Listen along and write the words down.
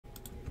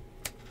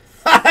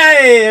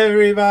Hey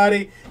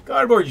everybody,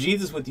 Cardboard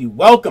Jesus with you.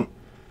 Welcome.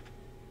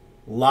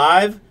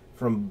 Live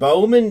from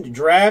Bowman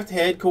Draft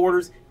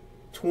Headquarters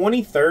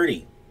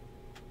 2030.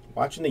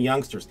 Watching the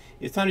youngsters.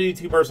 It's time to do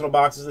two personal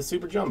boxes of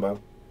Super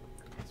Jumbo.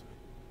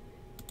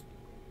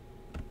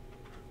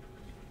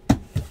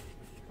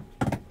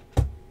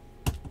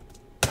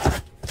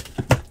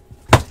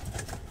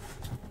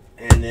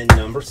 And then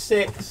number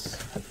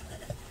 6.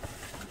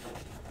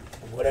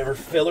 Whatever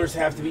fillers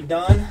have to be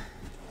done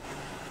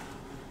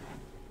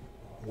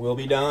will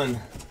be done.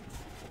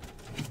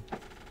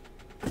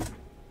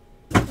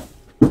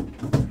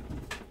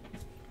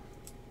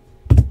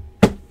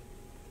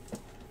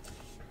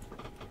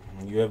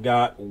 You have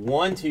got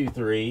 1, 2,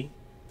 3,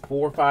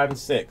 4, 5, and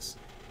 6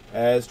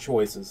 as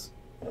choices.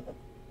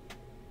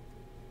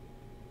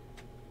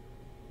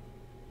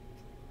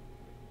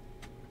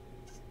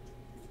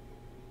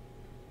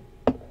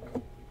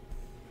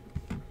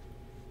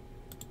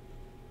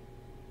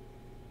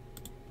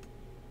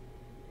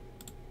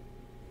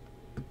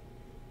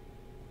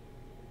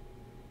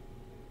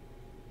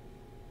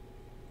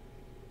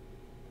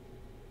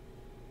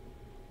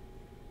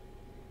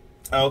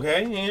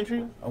 Okay,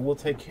 Andrew, I will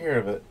take care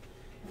of it.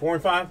 4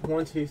 and 5.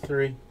 1, 2,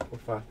 3,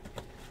 4,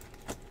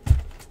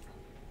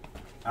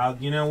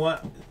 5. You know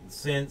what?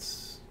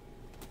 Since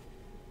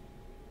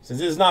this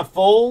is not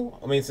full,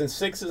 since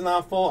 6 is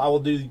not full, I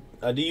will do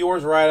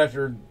yours right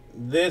after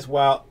this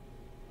while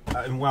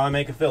I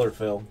make a filler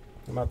fill.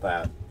 How about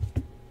that?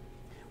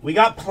 We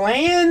got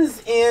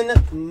plans in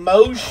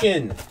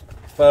motion,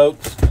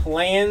 folks.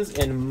 Plans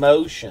in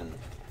motion.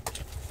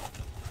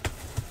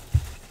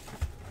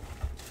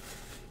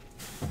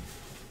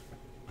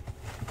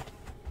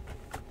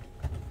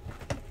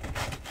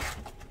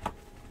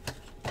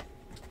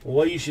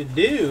 What you should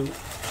do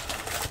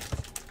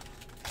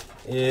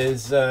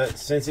is,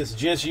 since it's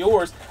just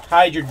yours,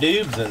 hide your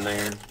dubs in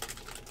there.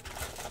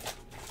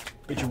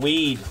 Put your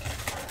weed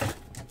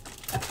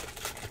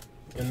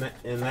in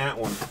that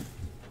one,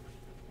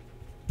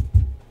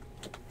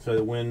 so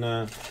that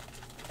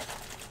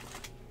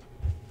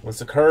when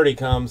security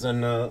comes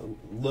and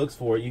looks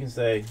for it, you can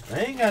say, I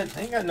ain't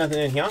got nothing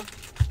in here.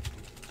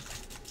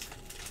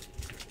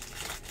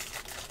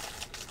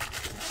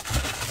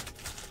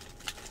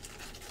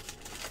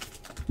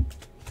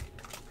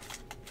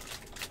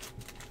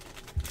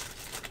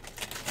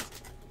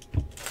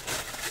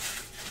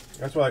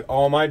 That's why, like,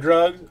 all my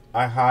drugs,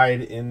 I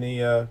hide in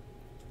the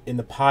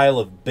pile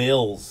of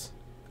bills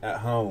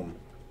at home.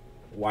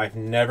 Wife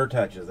never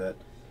touches it,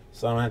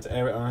 so I don't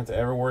have to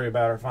ever worry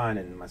about her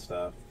finding my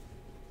stuff.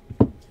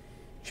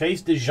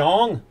 Chase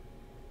DeJong,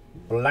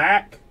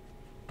 black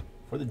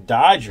for the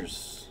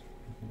Dodgers.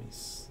 Let me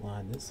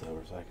slide this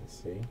over so I can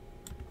see.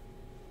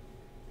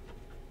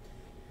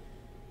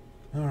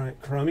 All right,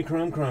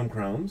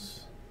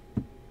 chromes.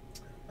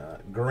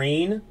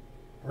 Green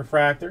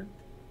refractor.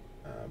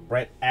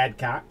 Brett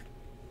Adcock.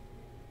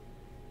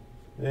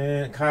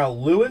 Then Kyle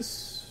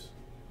Lewis.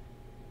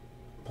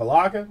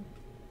 Palaka.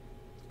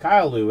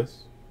 Kyle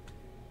Lewis.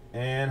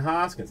 And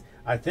Hoskins.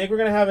 I think we're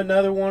going to have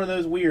another one of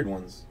those weird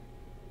ones,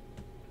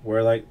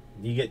 where, like,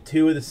 you get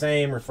 2 of the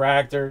same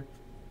refractor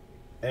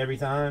every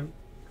time.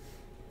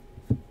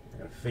 I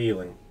got a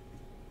feeling.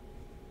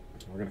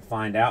 We're going to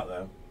find out,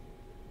 though.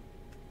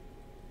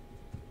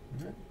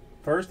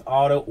 First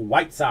auto,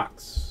 White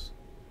Sox.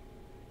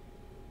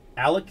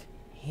 Alec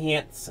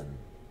Hansen.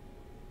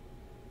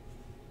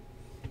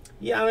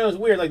 Yeah, I know, it was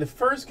weird. Like, the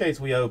first case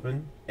we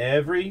opened,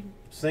 every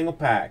single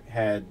pack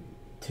had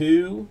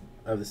 2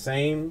 of the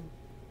same,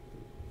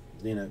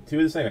 2 of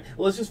the same.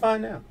 Well, let's just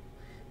find out.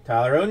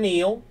 Tyler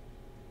O'Neill,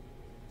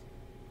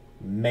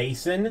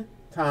 Mason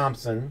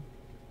Thompson,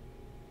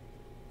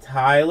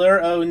 Tyler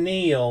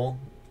O'Neill,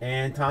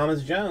 and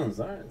Thomas Jones.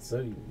 All right, so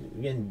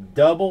you're getting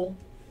double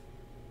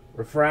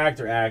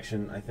refractor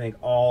action, I think,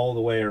 all the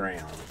way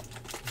around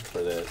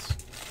for this.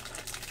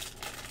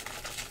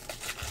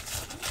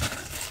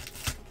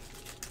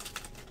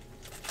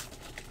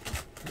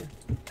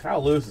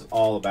 Kyle Lewis is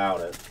all about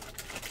it.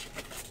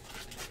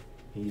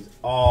 He's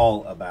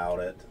all about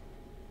it.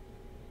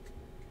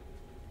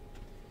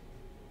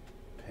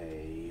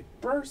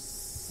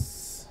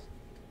 Papers.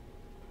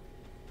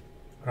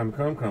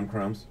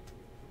 Crumbs.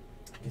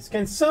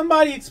 Can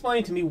somebody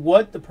explain to me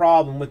what the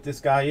problem with this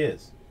guy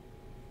is?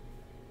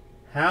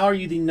 How are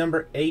you the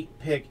number 8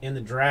 pick in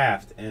the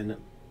draft and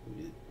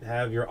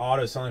have your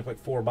auto selling for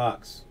like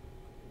 $4?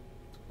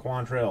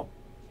 Quantrill.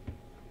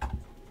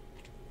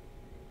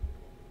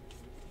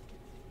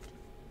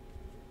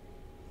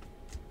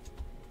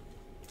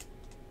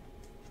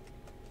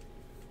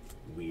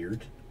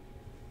 Weird.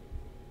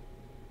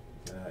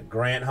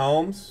 Grant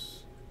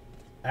Holmes,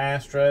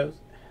 Astros.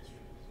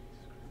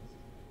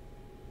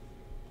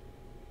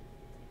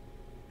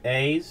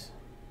 A's.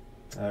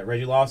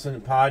 Reggie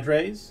Lawson,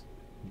 Padres.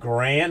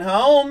 Grant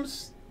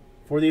Holmes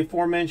for the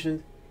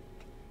aforementioned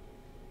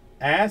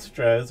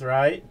Astros,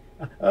 right?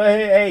 Oh,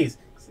 hey, A's.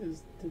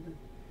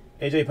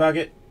 AJ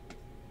Puckett,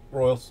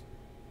 Royals.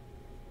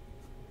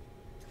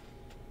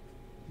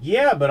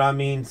 Yeah, but I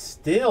mean,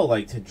 still,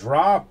 like, to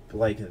drop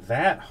like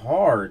that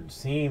hard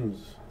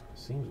seems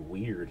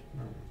weird.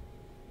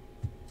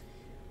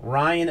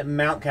 Ryan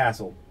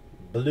Mountcastle,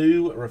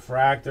 blue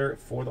refractor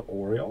for the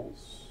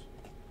Orioles.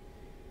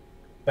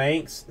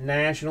 Banks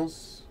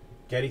Nationals,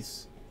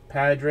 Geddes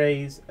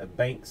Padres,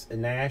 Banks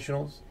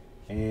Nationals,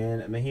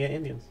 and Mejia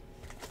Indians.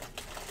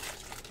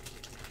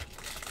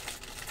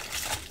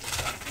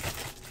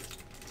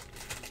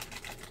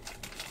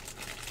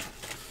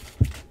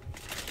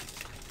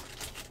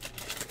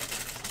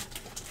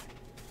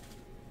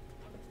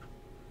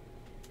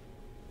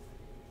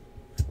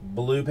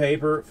 Blue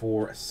paper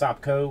for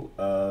Sopko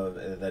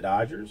of the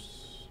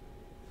Dodgers.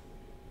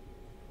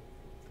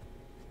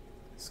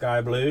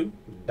 Sky blue,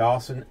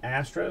 Dawson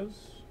Astros.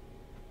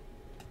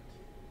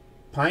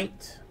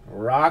 Pint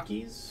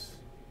Rockies,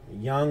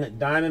 Young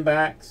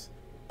Diamondbacks,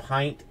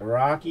 Pint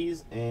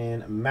Rockies,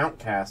 and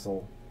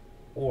Mountcastle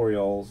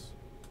Orioles.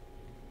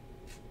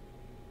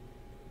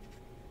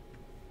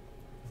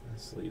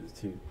 Let's leave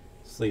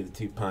the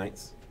two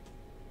pints.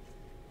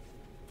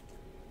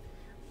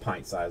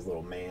 Pint-sized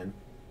little man.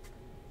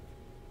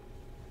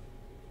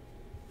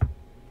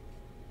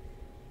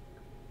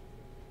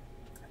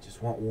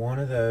 Want one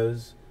of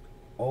those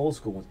old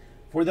school ones.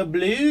 For the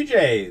Blue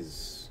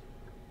Jays,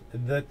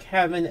 the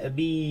Kevin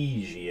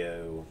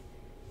Biggio.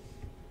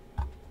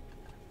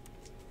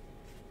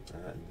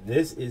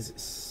 This is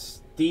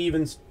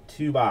Stevens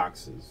 2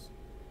 boxes.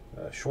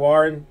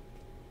 Schwarren,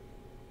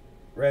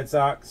 Red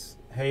Sox.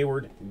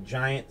 Hayward,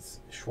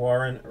 Giants.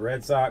 Schwarren,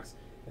 Red Sox.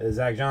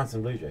 Zach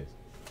Johnson, Blue Jays.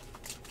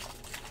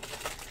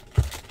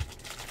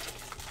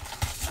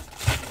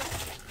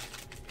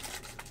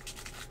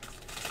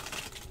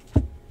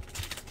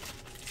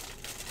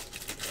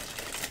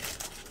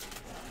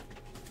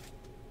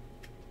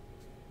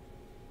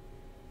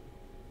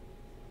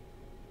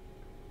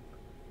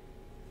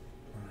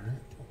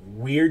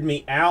 Weird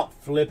me out,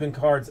 flipping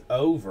cards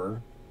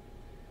over.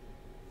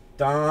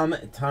 Dom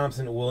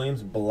Thompson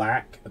Williams,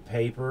 black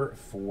paper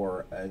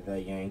for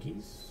the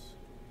Yankees.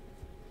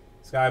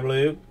 Sky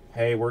blue,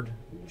 Hayward,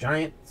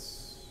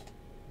 Giants.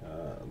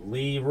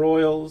 Lee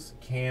Royals,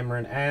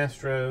 Cameron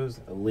Astros,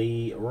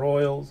 Lee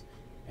Royals,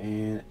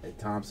 and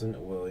Thompson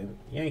Williams,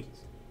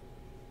 Yankees.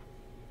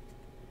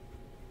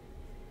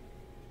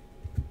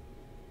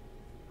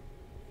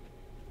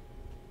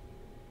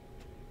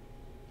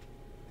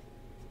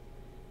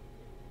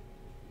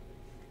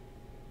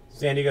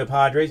 San Diego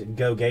Padres,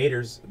 go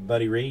Gators,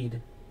 Buddy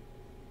Reed.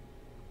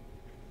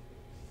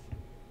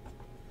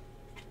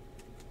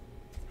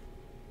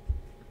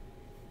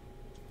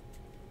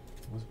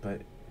 Was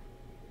but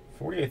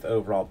 48th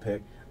overall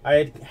pick.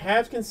 I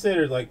have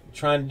considered like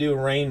trying to do a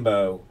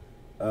rainbow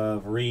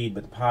of Reed,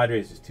 but the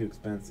Padres is too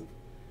expensive.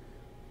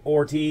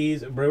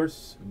 Ortiz,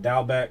 Brewers,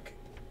 Dalbec,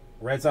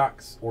 Red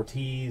Sox,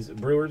 Ortiz,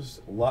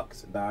 Brewers,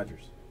 Lux,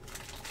 Dodgers.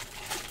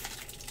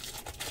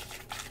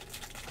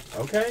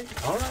 Okay,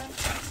 all right.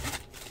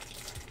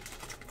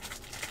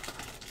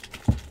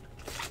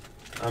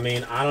 I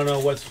mean, I don't know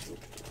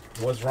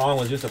what's wrong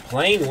with just a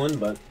plain one,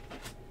 but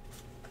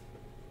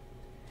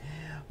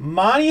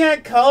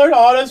Moniak colored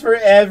autos for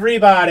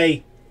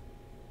everybody.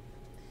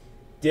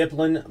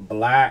 Diplin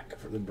black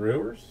for the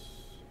Brewers.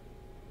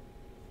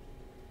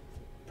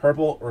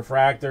 Purple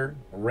refractor,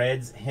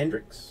 Reds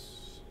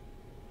Hendricks.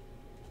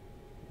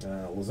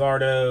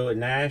 Luzardo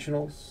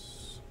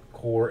Nationals.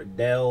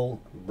 Cordell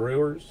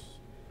Brewers.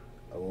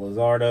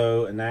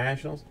 Luzardo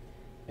Nationals.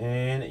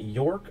 And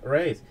York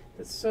Rays.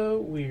 That's so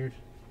weird.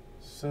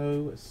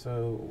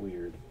 So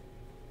weird.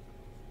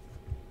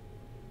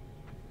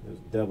 Those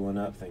doubling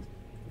up things.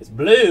 It's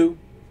blue.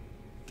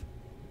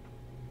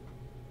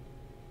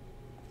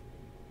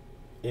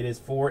 It is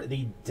for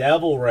the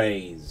Devil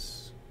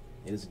Rays.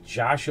 It is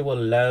Joshua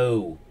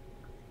Lowe.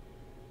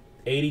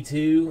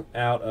 82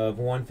 out of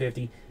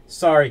 150.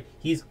 Sorry,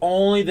 he's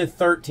only the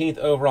 13th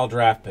overall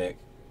draft pick.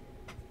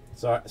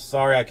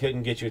 Sorry I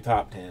couldn't get you a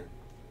top 10.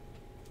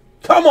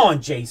 Come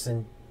on,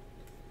 Jason.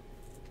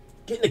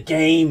 Get in the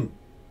game.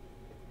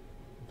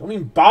 Don't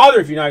even bother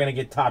if you're not going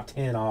to get top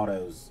 10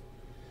 autos.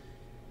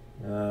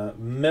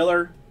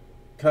 Miller,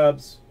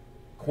 Cubs.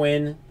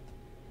 Quinn,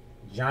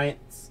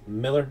 Giants.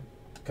 Miller,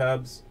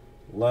 Cubs.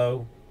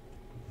 Lowe,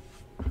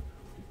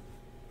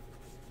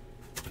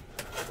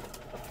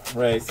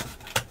 Rays.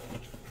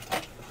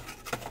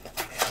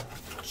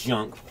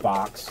 Junk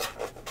box.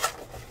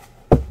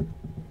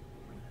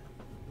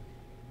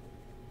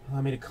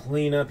 Allow me to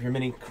clean up your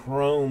mini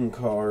chrome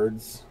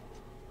cards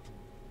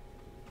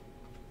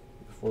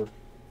before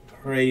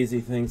crazy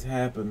things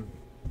happen.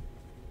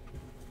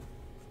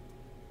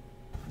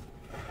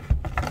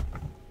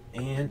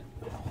 And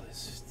all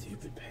this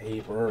stupid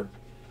paper.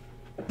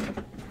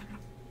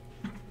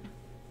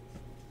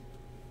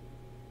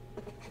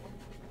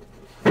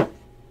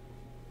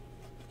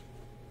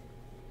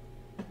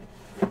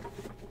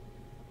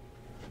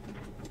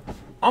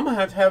 I'm going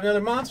to have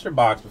another monster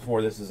box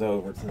before this is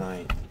over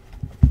tonight.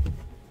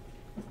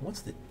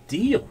 What's the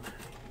deal?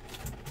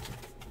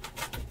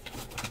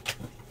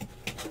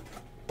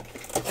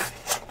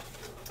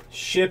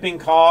 shipping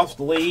cost,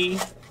 Lee,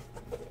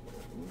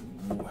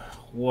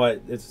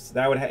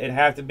 it'd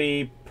have to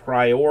be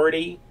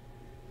priority.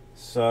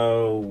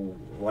 So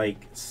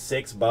like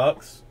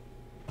 $6.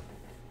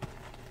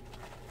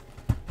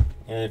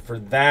 And for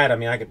that, I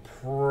mean, I could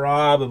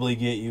probably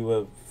get you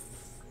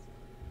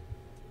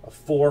a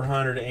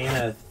 400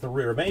 and a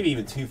 3, or maybe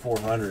even 2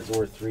 400s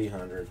or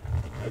 300.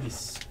 Maybe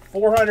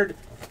 400,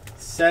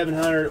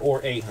 700, or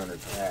 800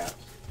 perhaps.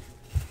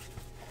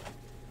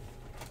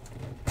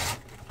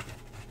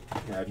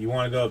 Now, if you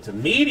want to go up to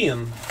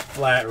medium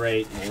flat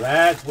rate, well,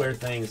 that's where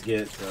things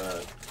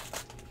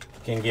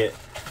can get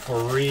for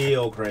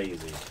real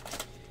crazy.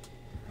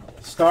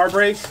 Star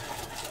breaks.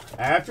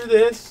 After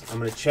this, I'm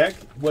going to check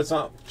what's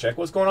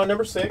going on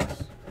number 6.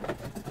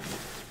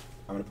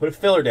 I'm going to put a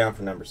filler down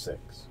for number 6.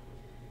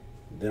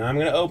 Then I'm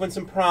going to open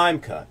some prime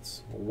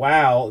cuts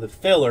while the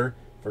filler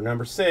for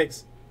number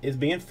 6 is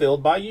being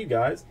filled by you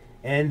guys.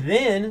 And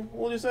then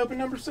we'll just open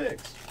number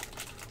 6.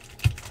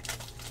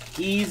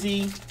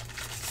 Easy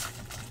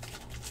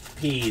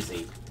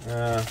peasy.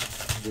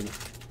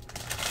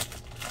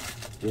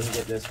 Didn't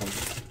get this one.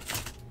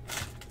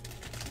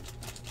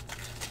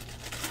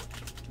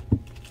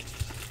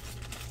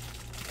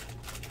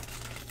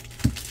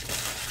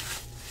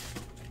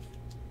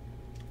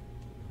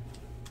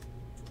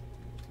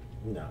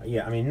 No,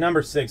 yeah, I mean,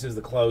 number 6 is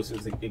the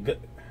closest.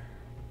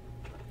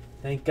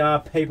 Thank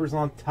God paper's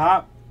on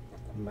top.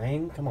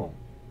 Man, come on.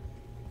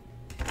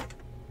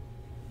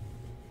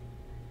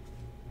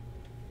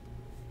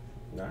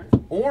 Nice.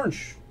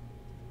 Orange.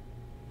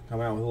 Come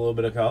out with a little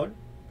bit of color.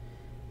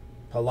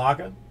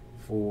 Palaka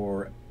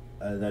for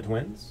the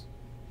Twins.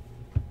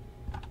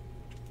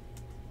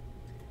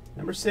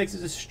 Number 6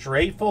 is a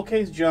straight full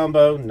case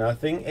jumbo.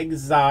 Nothing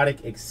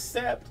exotic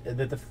except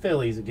that the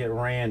Phillies get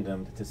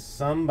randomed to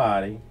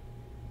somebody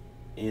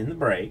in the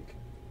break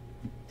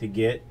to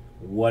get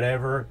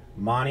whatever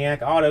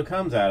Moniac auto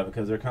comes out of it,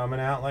 because they're coming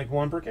out like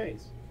 1 per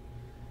case.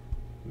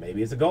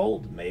 Maybe it's a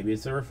gold. Maybe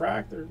it's a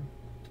refractor.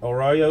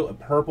 Arroyo, a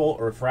purple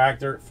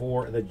refractor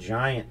for the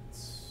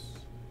Giants.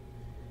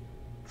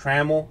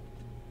 Trammell,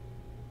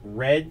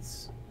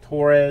 Reds.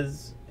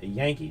 Torres,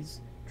 Yankees.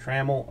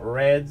 Trammell,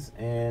 Reds.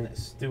 And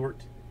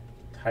Stewart,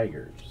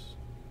 Tigers.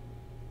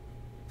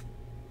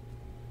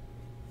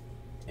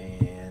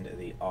 And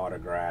the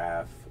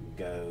autograph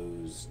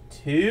goes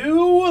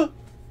to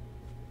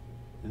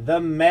the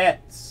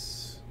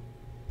Mets.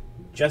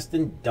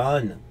 Justin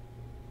Dunn.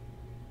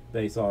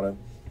 Base auto.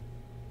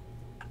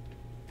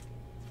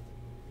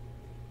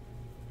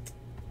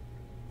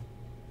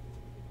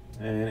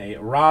 And a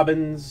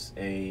Robbins,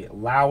 a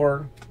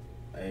Lauer,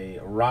 a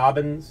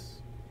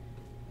Robbins,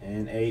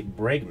 and a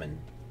Bregman.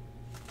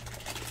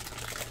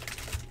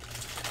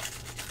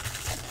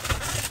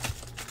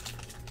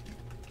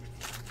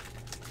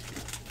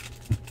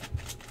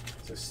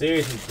 So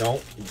seriously,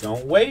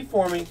 don't wait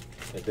for me.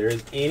 If there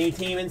is any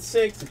team in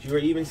 6 that you are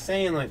even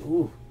saying like,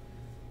 ooh,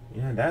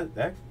 you know,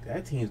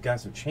 that team's got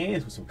some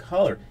chance with some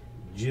color,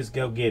 just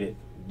go get it.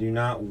 Do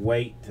not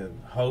wait to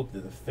hope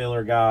that the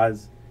filler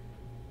gods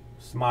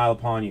smile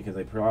upon you, because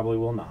they probably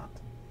will not.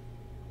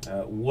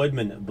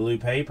 Woodman, blue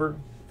paper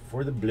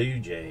for the Blue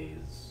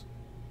Jays.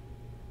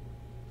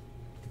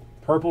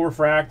 Purple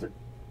refractor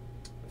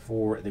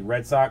for the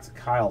Red Sox,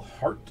 Kyle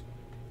Hart.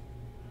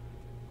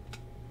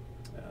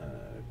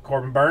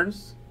 Corbin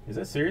Burns. Is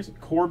that serious?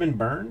 Corbin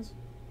Burns?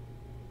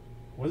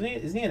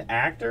 Isn't he an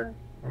actor?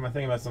 Or am I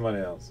thinking about somebody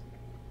else?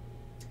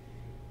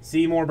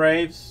 Seymour,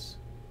 Braves.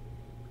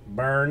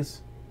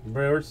 Burns,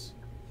 Brewers.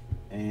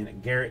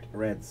 And Garrett,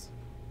 Reds.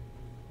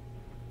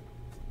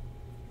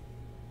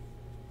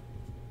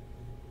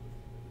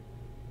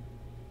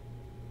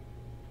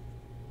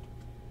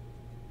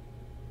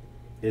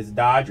 It's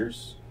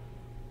Dodgers.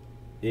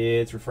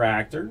 It's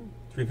refractor.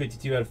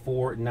 352 out of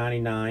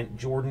 499.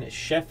 Jordan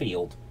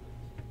Sheffield.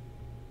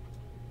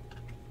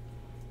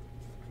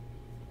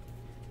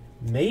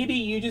 Maybe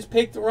you just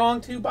picked the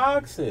wrong 2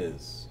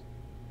 boxes.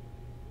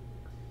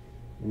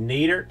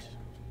 Neidert,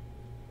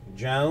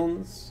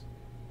 Jones,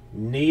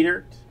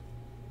 Neidert,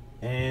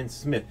 and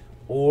Smith.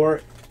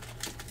 Or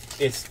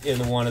it's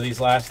in one of these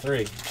last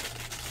 3.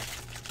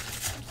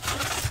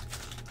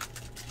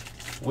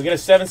 We get a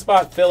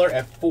 7-spot filler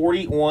at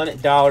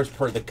 $41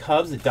 per. The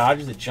Cubs, the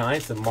Dodgers, the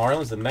Giants, the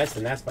Marlins, the Mets, the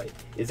Nats.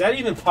 Is that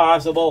even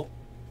possible?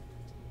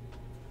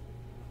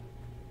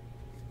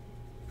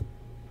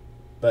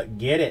 But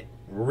get it.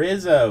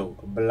 Rizzo,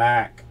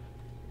 black.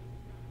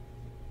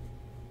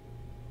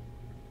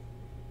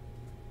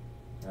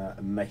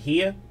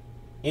 Mejia,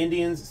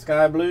 Indians,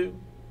 sky blue.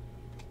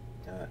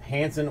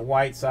 Hanson,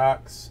 White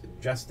Sox.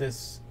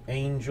 Justice,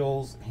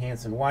 Angels.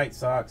 Hanson, White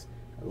Sox.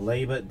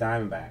 Leyba,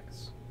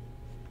 Diamondbacks.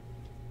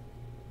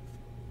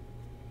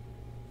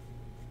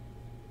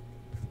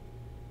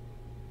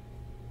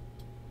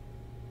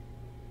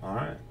 All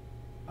right.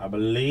 I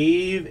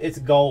believe it's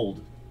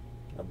gold.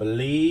 I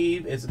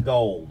believe it's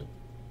gold.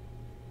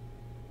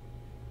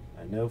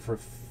 I know for a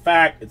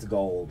fact it's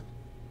gold.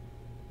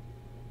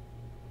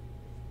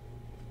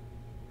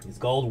 It's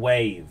gold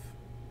wave.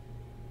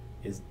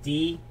 Is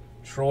D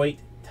Detroit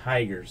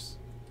Tigers.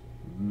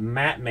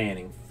 Matt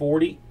Manning,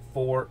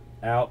 44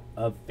 out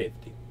of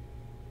 50.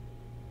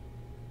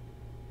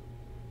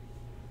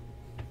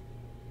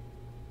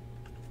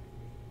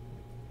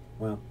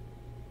 Well,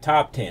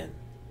 top 10.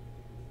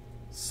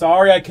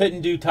 Sorry I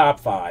couldn't do top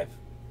 5.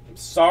 I'm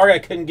sorry I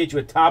couldn't get you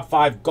a top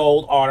 5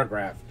 gold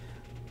autograph.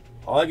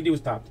 All I could do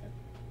was top 10.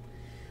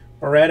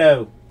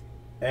 Barreto,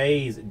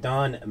 A's,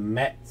 Dunn,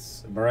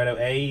 Mets. Barreto,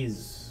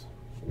 A's,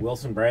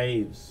 Wilson,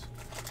 Braves.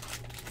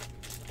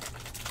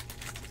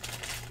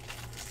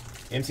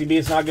 MCB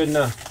is not good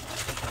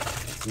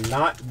enough. It's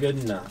not good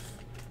enough.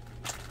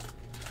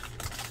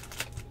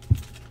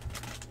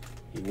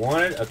 He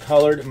wanted a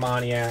colored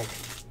Moniak.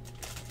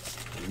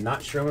 I'm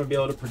not sure I'm going to be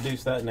able to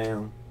produce that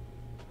now.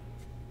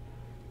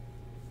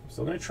 I'm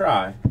still going to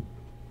try.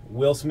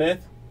 Will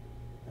Smith,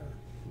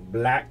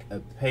 black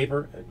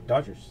paper,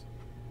 Dodgers.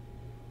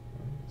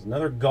 It's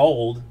another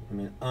gold. I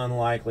mean,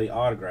 unlikely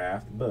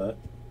autograph, but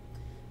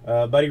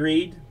Buddy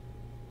Reed,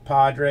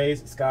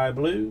 Padres, Sky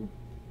Blue.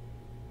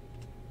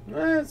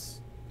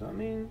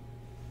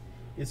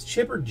 It's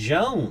Chipper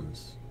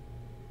Jones.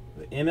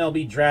 The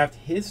MLB Draft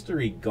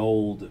History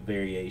Gold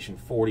variation,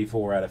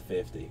 44 out of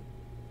 50.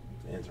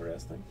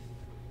 Interesting.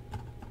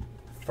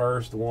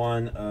 First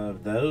one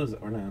of those,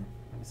 or no? Have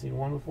I seen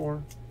one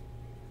before?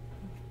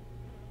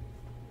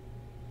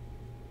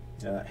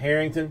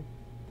 Harrington,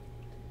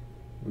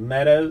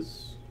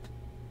 Meadows,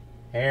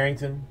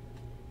 Harrington,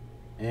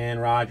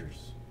 and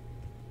Rogers.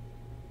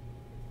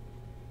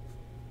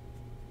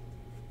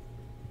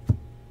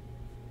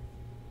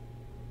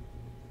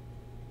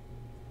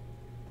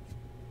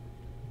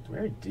 Did we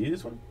already do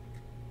this one?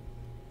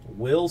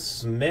 Will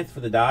Smith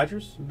for the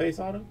Dodgers, base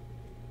auto?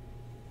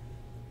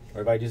 Or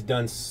have I just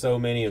done so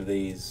many of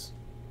these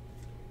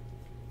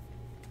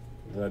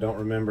that I don't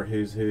remember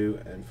who's who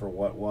and for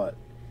what?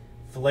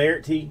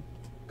 Flaherty,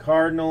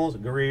 Cardinals,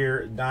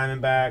 Greer,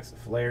 Diamondbacks,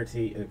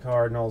 Flaherty,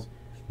 Cardinals.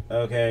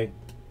 Okay.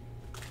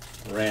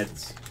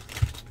 Reds.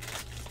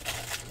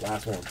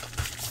 Last one.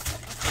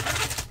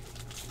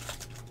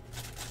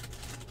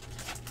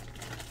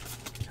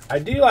 I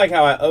do like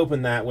how I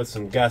opened that with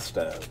some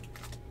gusto.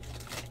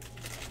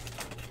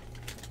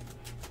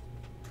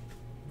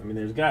 I mean,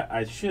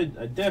 I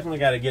definitely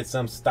got to get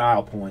some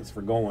style points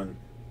for going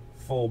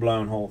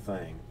full-blown whole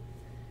thing.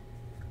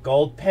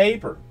 Gold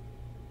paper.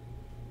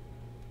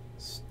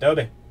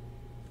 Stobie.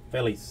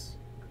 Phillies.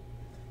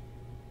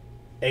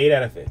 8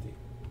 out of 50.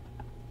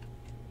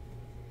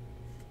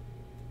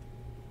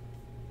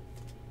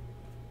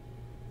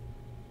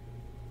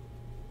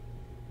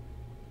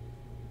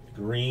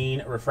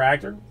 Green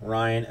refractor.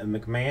 Ryan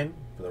McMahon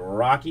for the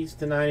Rockies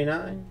to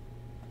 99.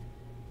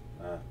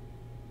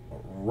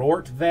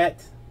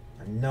 Rortvet.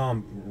 I know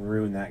I'm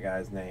ruining that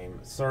guy's name.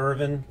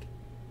 Servin.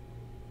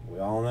 We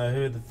all know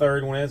who the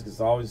third one is because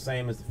it's always the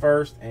same as the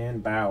first.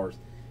 And Bowers.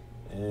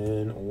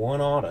 And one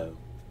auto.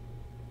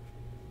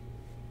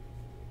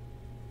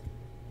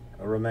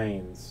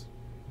 Remains.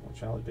 What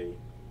shall it be?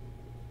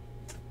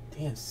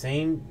 Damn,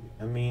 same.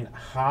 I mean,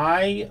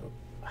 high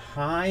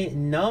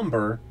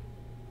number.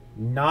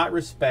 Not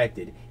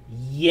respected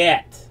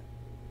yet.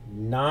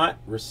 Not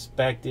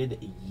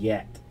respected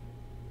yet.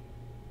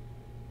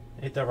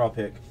 8th overall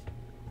pick.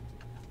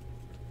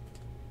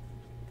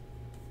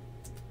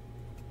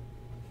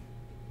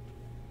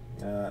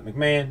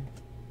 McMahon,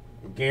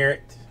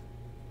 Garrett,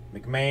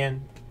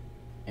 McMahon,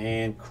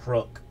 and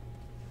Crook.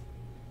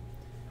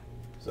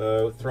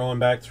 So throwing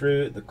back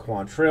through the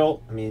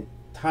Quantrill. I mean,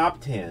 top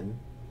 10.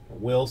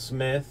 Will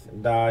Smith,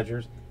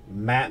 Dodgers.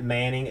 Matt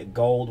Manning,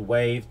 Gold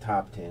Wave,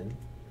 top 10.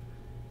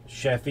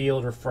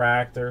 Sheffield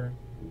refractor.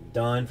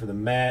 Dunn for the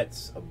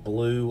Mets. A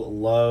blue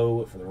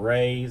low for the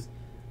Rays.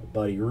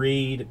 Buddy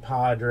Reed,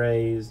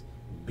 Padres.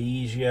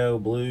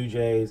 Biggio, Blue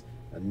Jays.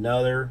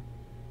 Another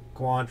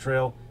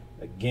Quantrill.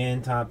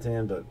 Again, top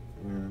 10, but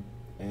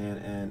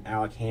and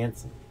Alec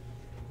Hansen.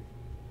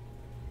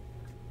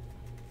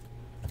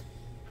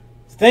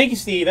 Thank you,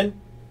 Steven.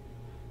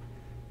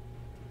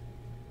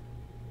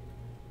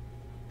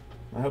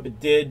 I hope it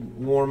did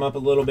warm up a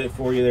little bit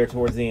for you there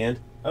towards the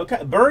end. Okay,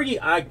 Bergie,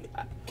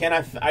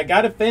 I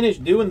got to finish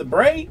doing the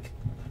break.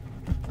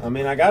 I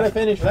mean, I got to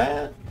finish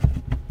that.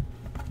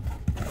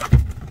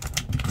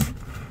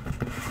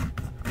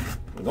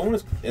 I'm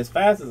going as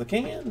fast as I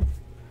can.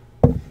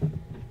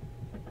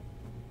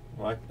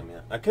 Well, I mean,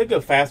 I could go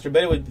faster,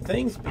 but it would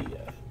things be.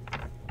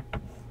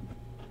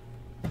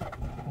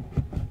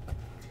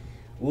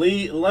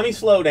 Let me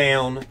slow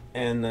down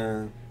and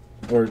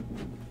or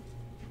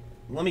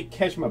let me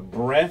catch my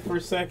breath for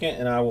a second,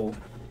 and I will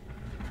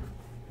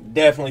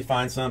definitely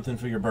find something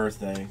for your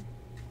birthday.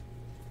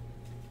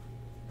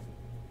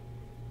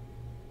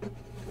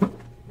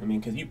 I mean,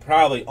 because you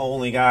probably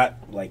only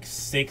got like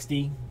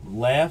 60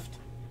 left.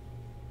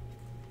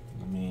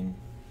 I mean,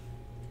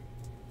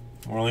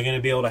 we're only going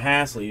to be able to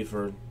hassle you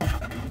for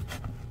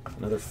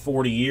another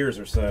 40 years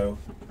or so.